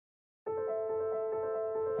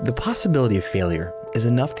The possibility of failure is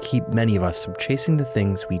enough to keep many of us from chasing the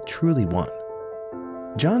things we truly want.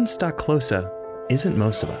 John Stoklosa isn't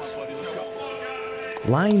most of us.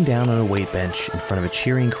 Lying down on a weight bench in front of a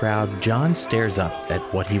cheering crowd, John stares up at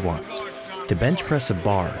what he wants: to bench press a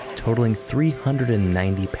bar totaling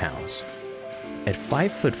 390 pounds. At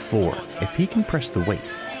 5'4", if he can press the weight,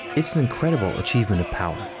 it's an incredible achievement of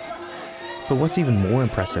power. But what's even more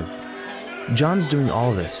impressive, John's doing all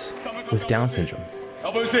of this with Down syndrome.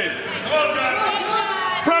 Elbows in.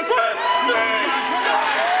 Press it!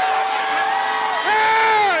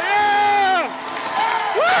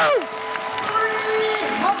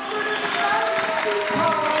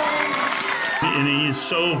 And he's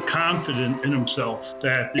so confident in himself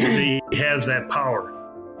that he has that power.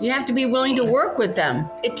 You have to be willing to work with them.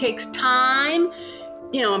 It takes time,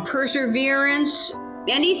 and perseverance.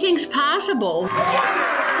 Anything's possible.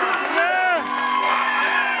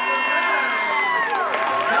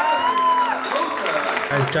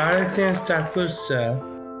 Jonathan Stoklosa.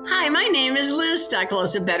 Hi, my name is Liz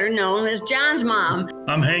Stoklosa, better known as John's mom.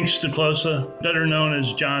 I'm Hank Stoklosa, better known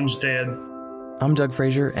as John's dad. I'm Doug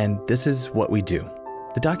Frazier, and this is What We Do,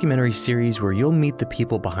 the documentary series where you'll meet the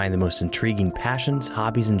people behind the most intriguing passions,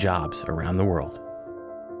 hobbies, and jobs around the world.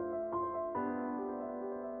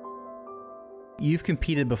 You've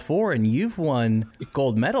competed before, and you've won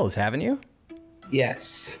gold medals, haven't you?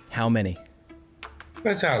 Yes. How many?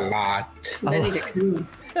 That's a lot.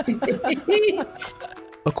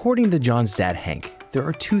 According to John's dad, Hank, there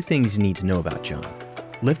are two things you need to know about John.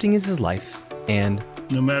 Lifting is his life, and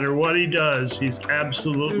no matter what he does, he's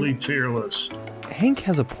absolutely fearless. Hank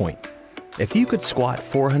has a point. If you could squat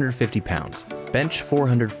 450 pounds, bench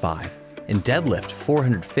 405, and deadlift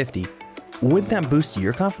 450, wouldn't that boost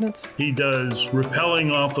your confidence? He does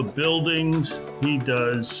rappelling off of buildings. He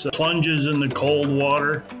does plunges in the cold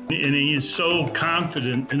water. And he is so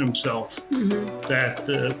confident in himself that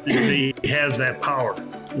he has that power.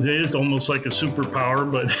 It is almost like a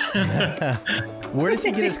superpower, but where does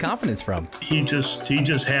he get his confidence from? He just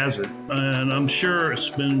has it. And I'm sure it's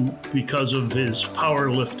been because of his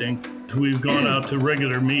powerlifting. We've gone out to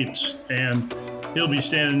regular meets, and he'll be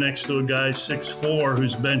standing next to a guy 6'4"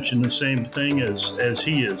 who's benching the same thing as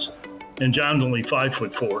he is. And John's only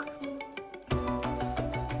 5'4".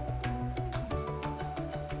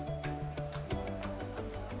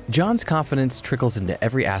 John's confidence trickles into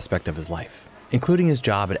every aspect of his life, including his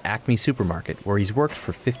job at Acme Supermarket, where he's worked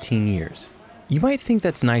for 15 years. You might think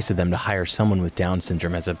that's nice of them to hire someone with Down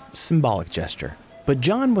syndrome as a symbolic gesture, but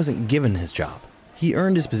John wasn't given his job. He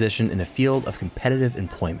earned his position in a field of competitive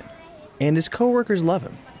employment, and his coworkers love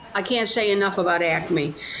him. I can't say enough about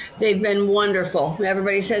Acme. They've been wonderful.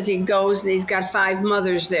 Everybody says he goes, and he's got 5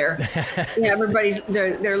 mothers there.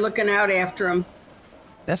 They're looking out after him.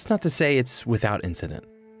 That's not to say it's without incident.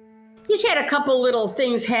 He's had a couple little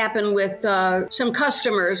things happen with some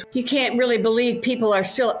customers. You can't really believe people are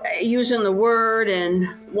still using the word. And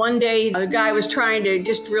one day a guy was trying to,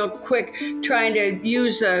 just real quick, trying to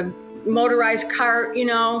use a motorized cart,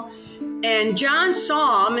 and John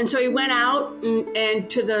saw him. And so he went out and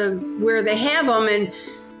to where they have them, and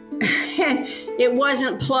it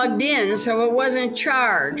wasn't plugged in, so it wasn't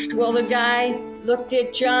charged. Well, the guy looked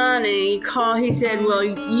at John and he said, well,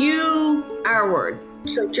 you R-word.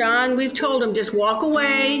 So John, we've told him, just walk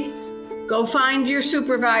away, go find your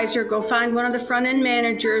supervisor, go find one of the front end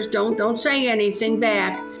managers, don't say anything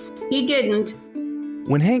back. He didn't.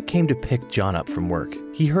 When Hank came to pick John up from work,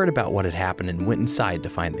 he heard about what had happened and went inside to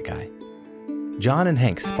find the guy. John and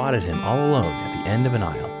Hank spotted him all alone at the end of an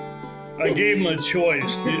aisle. I gave him a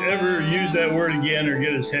choice to ever use that word again or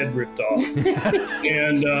get his head ripped off.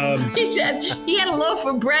 And he said he had a loaf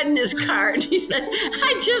of bread in his cart. He said,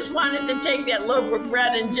 I just wanted to take that loaf of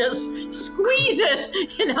bread and just squeeze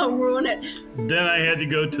it, ruin it. Then I had to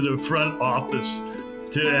go to the front office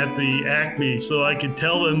at the Acme so I could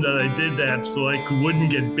tell them that I did that so I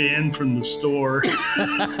wouldn't get banned from the store.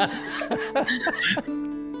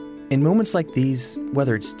 In moments like these,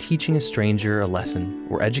 whether it's teaching a stranger a lesson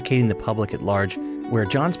or educating the public at large, where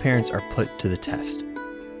John's parents are put to the test.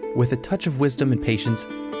 With a touch of wisdom and patience,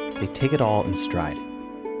 they take it all in stride.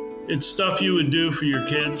 It's stuff you would do for your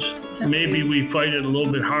kids. Maybe we fight it a little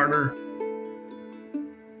bit harder.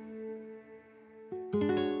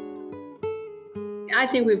 I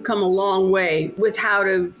think we've come a long way with how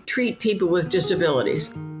to treat people with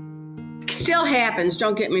disabilities. Still happens,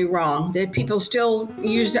 don't get me wrong, that people still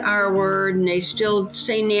use the R word and they still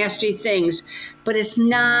say nasty things, but it's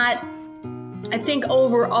not, I think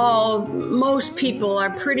overall, most people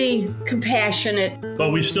are pretty compassionate.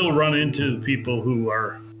 But we still run into people who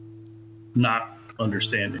are not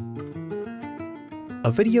understanding. A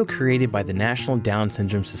video created by the National Down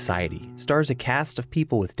Syndrome Society stars a cast of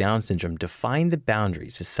people with Down syndrome defying the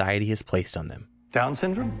boundaries society has placed on them. Down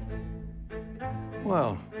syndrome?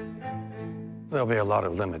 Well, there'll be a lot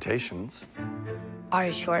of limitations. Are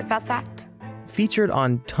you sure about that? Featured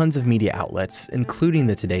on tons of media outlets, including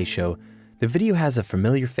the Today Show, the video has a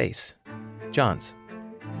familiar face, John's.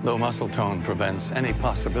 Low muscle tone prevents any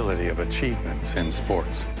possibility of achievement in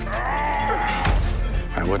sports.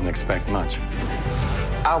 I wouldn't expect much.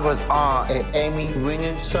 I was on an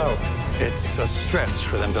Emmy-winning show. It's a stretch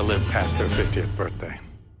for them to live past their 50th birthday.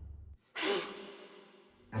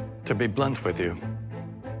 To be blunt with you,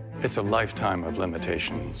 it's a lifetime of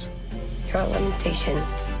limitations. Your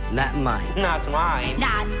limitations. Not mine. Not mine.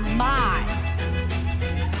 Not mine.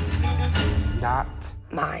 Not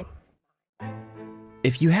Mine.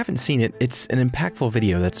 If you haven't seen it, it's an impactful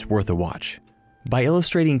video that's worth a watch. By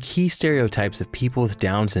illustrating key stereotypes of people with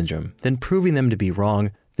Down syndrome, then proving them to be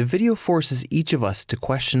wrong, the video forces each of us to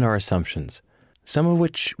question our assumptions, some of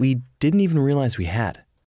which we didn't even realize we had.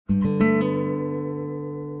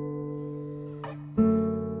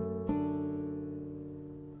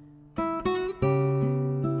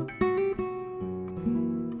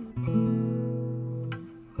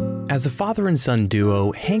 As a father and son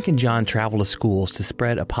duo, Hank and John travel to schools to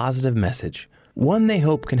spread a positive message, one they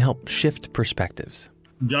hope can help shift perspectives.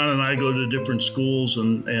 John and I go to different schools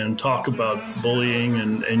and talk about bullying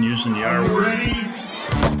and using the R word.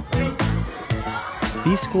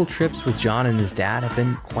 These school trips with John and his dad have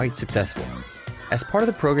been quite successful. As part of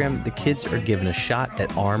the program, the kids are given a shot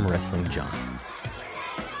at arm wrestling John.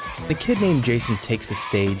 The kid named Jason takes the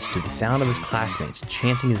stage to the sound of his classmates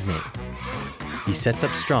chanting his name. He sets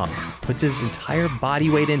up strong, puts his entire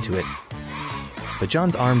body weight into it, but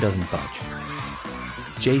John's arm doesn't budge.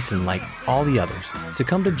 Jason, like all the others,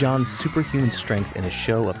 succumbed to John's superhuman strength in a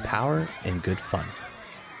show of power and good fun.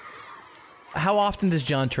 How often does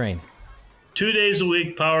John train? 2 days a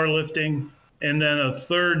week powerlifting, and then a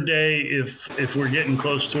third day if we're getting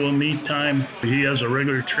close to a meet time. He has a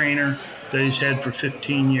regular trainer that he's had for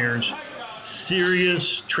 15 years.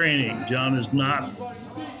 Serious training. John is not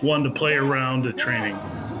one to play around at training.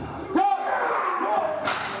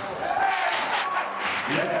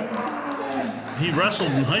 He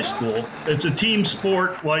wrestled in high school. It's a team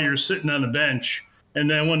sport while you're sitting on a bench. And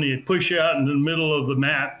then when they push you out in the middle of the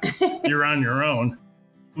mat, you're on your own.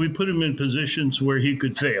 We put him in positions where he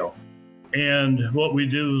could fail. And what we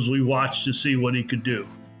do is we watch to see what he could do.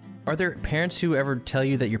 Are there parents who ever tell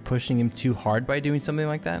you that you're pushing him too hard by doing something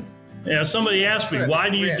like that? Yeah, somebody asked me, why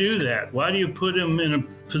do you do that? Why do you put him in a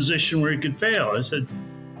position where he could fail? I said,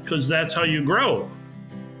 because that's how you grow.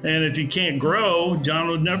 And if you can't grow, John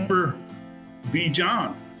would never be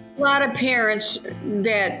John. A lot of parents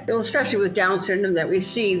that, especially with Down syndrome that we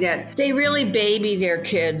see, that they really baby their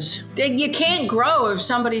kids. You can't grow if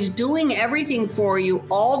somebody's doing everything for you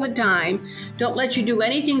all the time, don't let you do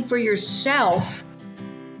anything for yourself.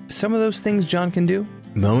 Some of those things John can do: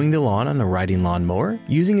 mowing the lawn on a riding lawnmower,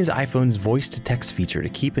 using his iPhone's voice-to-text feature to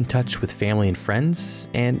keep in touch with family and friends,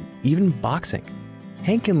 and even boxing.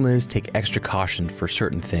 Hank and Liz take extra caution for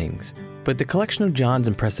certain things, but the collection of John's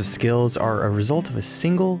impressive skills are a result of a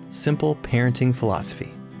single, simple parenting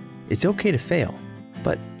philosophy. It's okay to fail,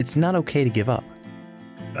 but it's not okay to give up.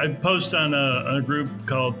 I post on a group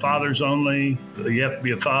called Fathers Only. You have to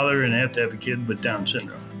be a father and have to have a kid with Down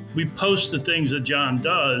syndrome. We post the things that John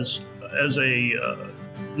does as a,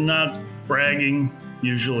 not bragging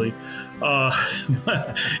usually,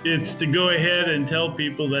 it's to go ahead and tell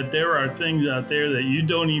people that there are things out there that you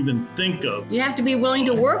don't even think of. You have to be willing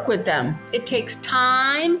to work with them. It takes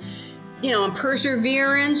time, and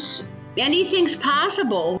perseverance. Anything's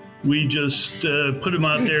possible. We just put them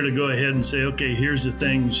out there to go ahead and say, okay, here's the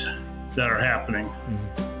things that are happening.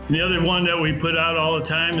 Mm-hmm. And the other one that we put out all the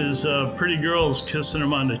time is pretty girls kissing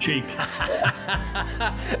them on the cheek.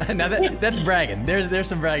 Now that's bragging. There's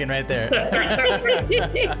some bragging right there.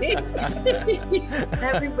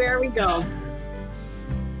 Everywhere we go.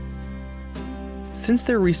 Since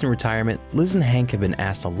their recent retirement, Liz and Hank have been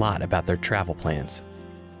asked a lot about their travel plans.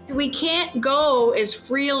 We can't go as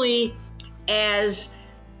freely as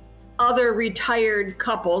other retired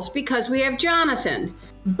couples because we have Jonathan.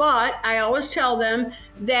 But I always tell them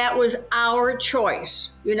that was our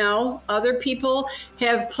choice. Other people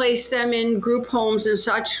have placed them in group homes and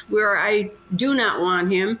such where I do not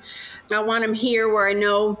want him. I want him here where I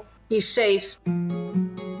know he's safe.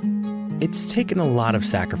 It's taken a lot of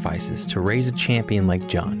sacrifices to raise a champion like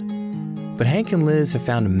John. But Hank and Liz have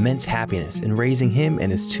found immense happiness in raising him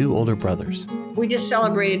and his two older brothers. We just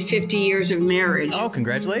celebrated 50 years of marriage. Oh,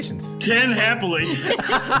 congratulations. 10 happily.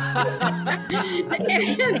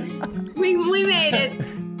 we made it.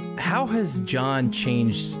 How has John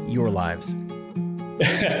changed your lives?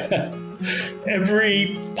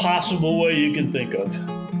 Every possible way you can think of.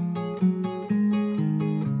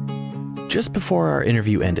 Just before our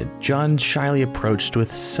interview ended, John shyly approached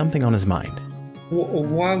with something on his mind.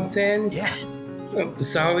 One thing? Yeah.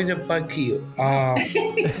 Sorry to bug you. Our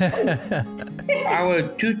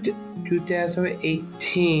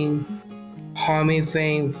 2018 Army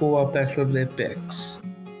Fame for Special Olympics.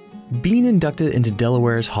 Being inducted into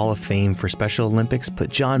Delaware's Hall of Fame for Special Olympics put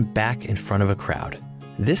John back in front of a crowd.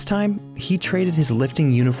 This time, he traded his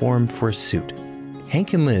lifting uniform for a suit.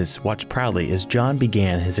 Hank and Liz watched proudly as John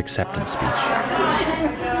began his acceptance speech.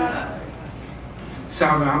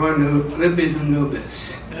 Sorry, I'm a little bit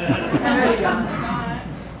nervous.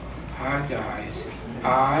 Hi guys,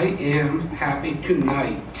 I am happy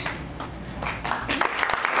tonight.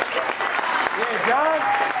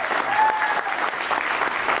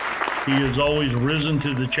 He has always risen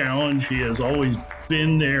to the challenge. He has always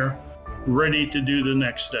been there, ready to do the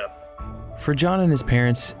next step. For John and his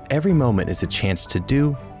parents, every moment is a chance to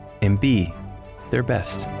do and be their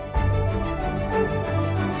best.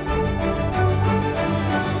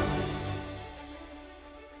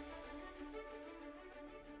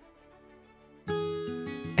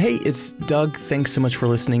 Hey, it's Doug. Thanks so much for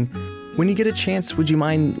listening. When you get a chance, would you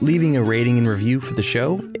mind leaving a rating and review for the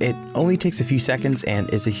show? It only takes a few seconds and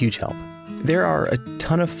it's a huge help. There are a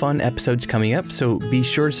ton of fun episodes coming up, so be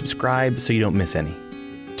sure to subscribe so you don't miss any.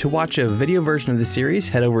 To watch a video version of the series,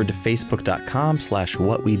 head over to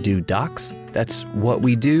facebook.com/whatwedodocs. That's what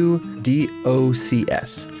we do,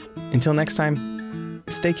 DOCS. Until next time,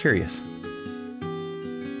 stay curious.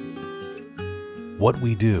 What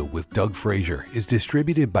We Do with Doug Frazier is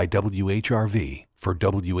distributed by WHRV for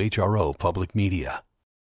WHRO Public Media.